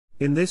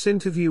In this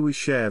interview we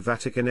share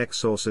Vatican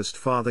Exorcist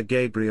Father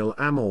Gabriel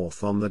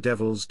Amorth on the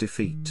devil's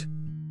defeat.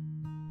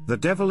 The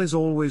devil is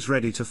always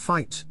ready to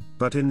fight,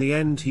 but in the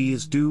end he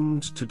is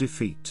doomed to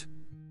defeat.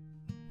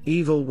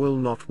 Evil will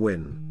not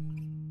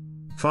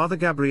win. Father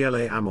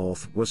Gabriele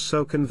Amorth was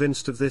so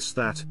convinced of this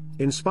that,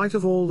 in spite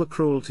of all the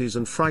cruelties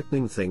and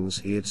frightening things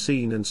he had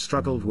seen and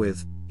struggled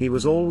with, he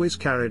was always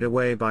carried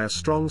away by a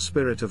strong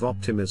spirit of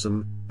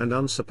optimism and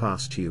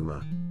unsurpassed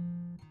humor.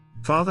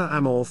 Father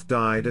Amorth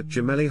died at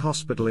Gemelli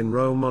Hospital in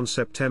Rome on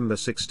September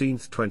 16,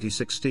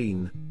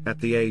 2016, at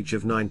the age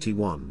of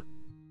 91.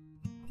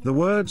 The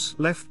words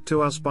left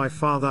to us by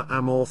Father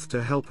Amorth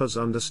to help us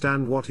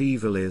understand what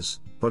evil is,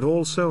 but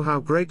also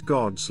how great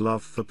God's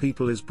love for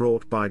people is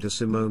brought by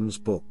Simone's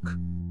book.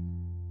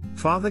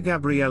 Father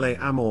Gabriele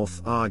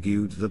Amorth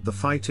argued that the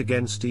fight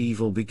against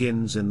evil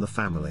begins in the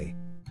family.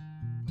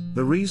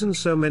 The reason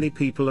so many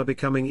people are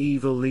becoming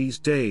evil these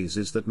days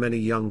is that many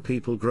young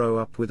people grow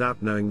up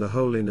without knowing the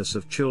holiness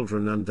of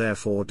children and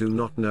therefore do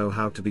not know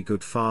how to be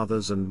good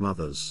fathers and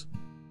mothers.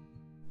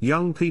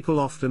 Young people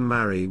often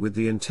marry with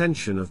the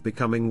intention of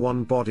becoming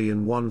one body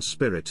and one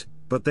spirit,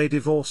 but they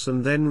divorce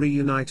and then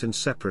reunite and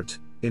separate,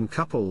 in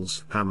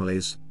couples,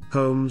 families,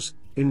 homes,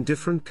 in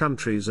different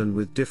countries and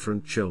with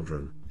different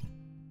children.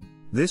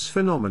 This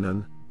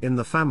phenomenon, in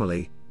the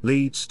family,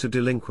 leads to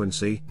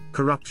delinquency,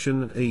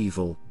 corruption and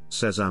evil,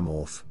 says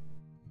Amorth.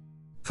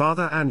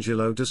 Father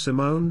Angelo de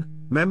Simone,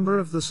 member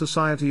of the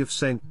Society of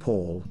St.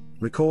 Paul,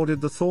 recorded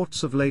the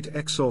thoughts of late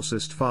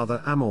exorcist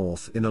Father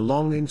Amorth in a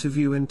long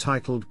interview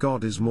entitled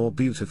 "God is More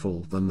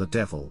Beautiful Than the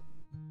Devil."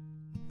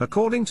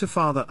 According to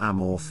Father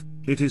Amorth,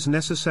 it is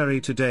necessary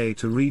today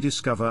to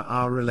rediscover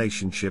our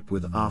relationship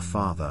with our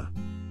Father.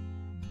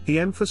 He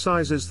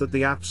emphasizes that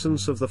the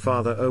absence of the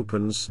Father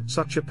opens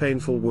such a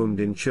painful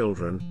wound in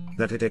children,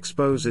 that it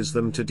exposes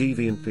them to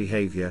deviant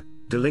behavior,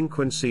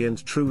 delinquency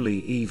and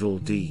truly evil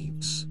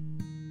deeds.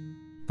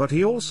 But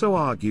he also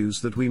argues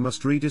that we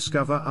must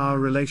rediscover our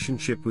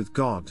relationship with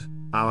God,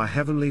 our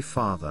Heavenly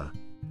Father.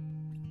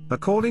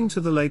 According to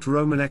the late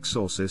Roman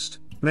exorcist,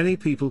 many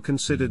people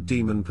considered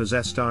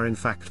demon-possessed are in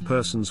fact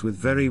persons with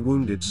very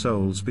wounded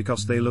souls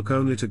because they look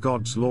only to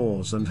God's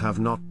laws and have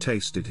not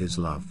tasted His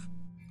love.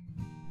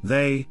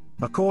 They,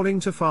 according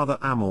to Father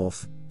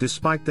Amorth,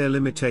 despite their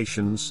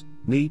limitations,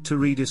 need to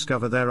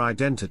rediscover their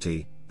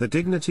identity, the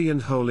dignity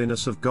and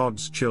holiness of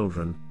God's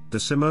children, de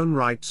Simone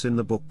writes in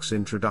the book's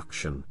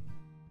introduction.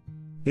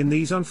 In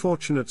these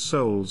unfortunate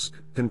souls,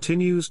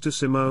 continues de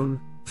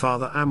Simone,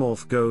 Father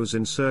Amorth goes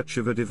in search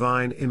of a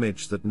divine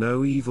image that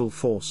no evil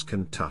force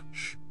can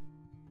touch.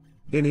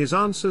 In his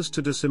answers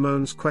to de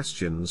Simone's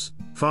questions,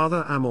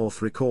 Father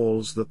Amorth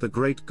recalls that the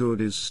great good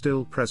is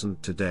still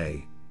present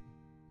today.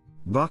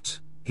 But,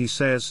 he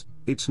says,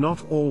 it's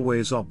not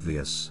always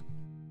obvious.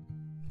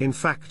 In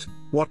fact,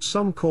 what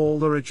some call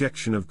the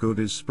rejection of good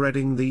is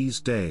spreading these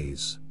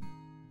days.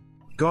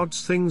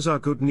 God's things are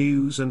good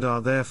news and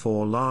are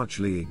therefore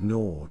largely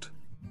ignored.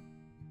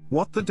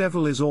 What the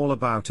devil is all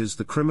about is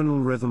the criminal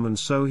rhythm, and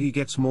so he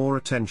gets more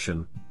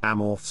attention,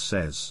 Amorth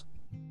says.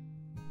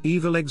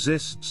 Evil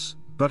exists,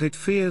 but it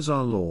fears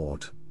our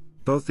Lord.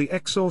 Both the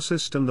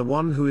exorcist and the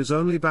one who is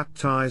only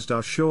baptized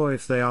are sure,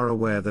 if they are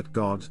aware that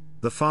God,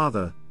 the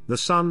Father, the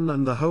Son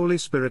and the Holy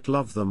Spirit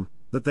love them,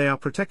 that they are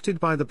protected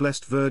by the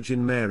Blessed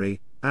Virgin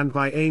Mary, and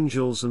by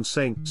angels and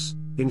saints,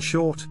 in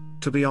short,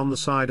 to be on the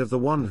side of the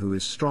one who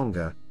is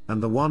stronger,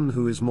 and the one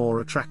who is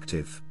more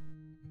attractive.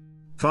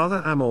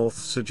 Father Amorth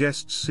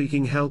suggests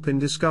seeking help in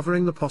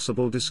discovering the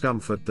possible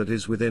discomfort that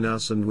is within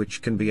us and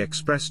which can be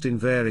expressed in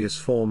various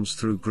forms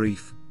through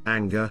grief,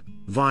 anger,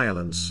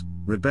 violence,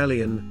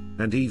 rebellion,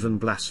 and even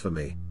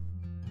blasphemy.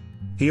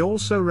 He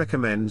also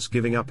recommends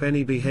giving up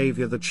any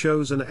behavior that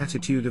shows an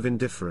attitude of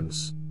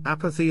indifference,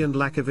 apathy and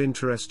lack of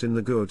interest in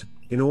the good,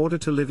 in order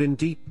to live in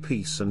deep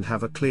peace and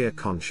have a clear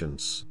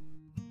conscience.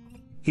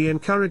 He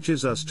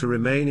encourages us to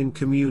remain in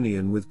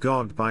communion with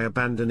God by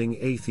abandoning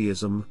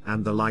atheism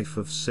and the life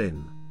of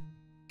sin.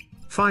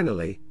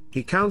 Finally,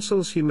 he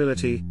counsels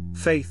humility,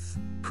 faith,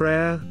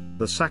 prayer,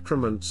 the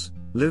sacraments,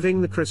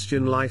 living the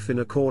Christian life in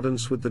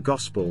accordance with the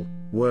gospel,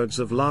 words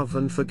of love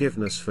and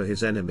forgiveness for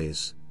his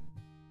enemies.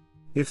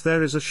 If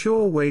there is a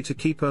sure way to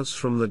keep us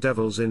from the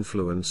devil's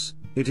influence,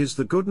 it is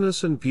the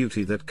goodness and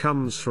beauty that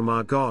comes from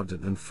our God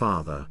and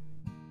Father.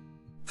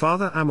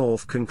 Father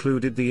Amorth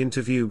concluded the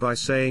interview by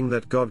saying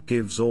that God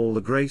gives all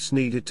the grace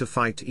needed to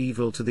fight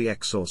evil to the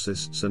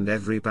exorcists and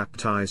every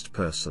baptized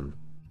person.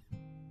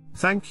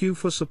 Thank you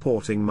for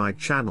supporting my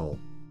channel.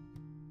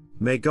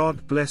 May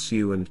God bless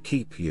you and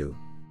keep you.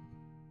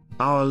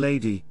 Our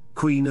Lady,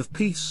 Queen of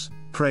Peace,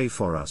 pray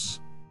for us.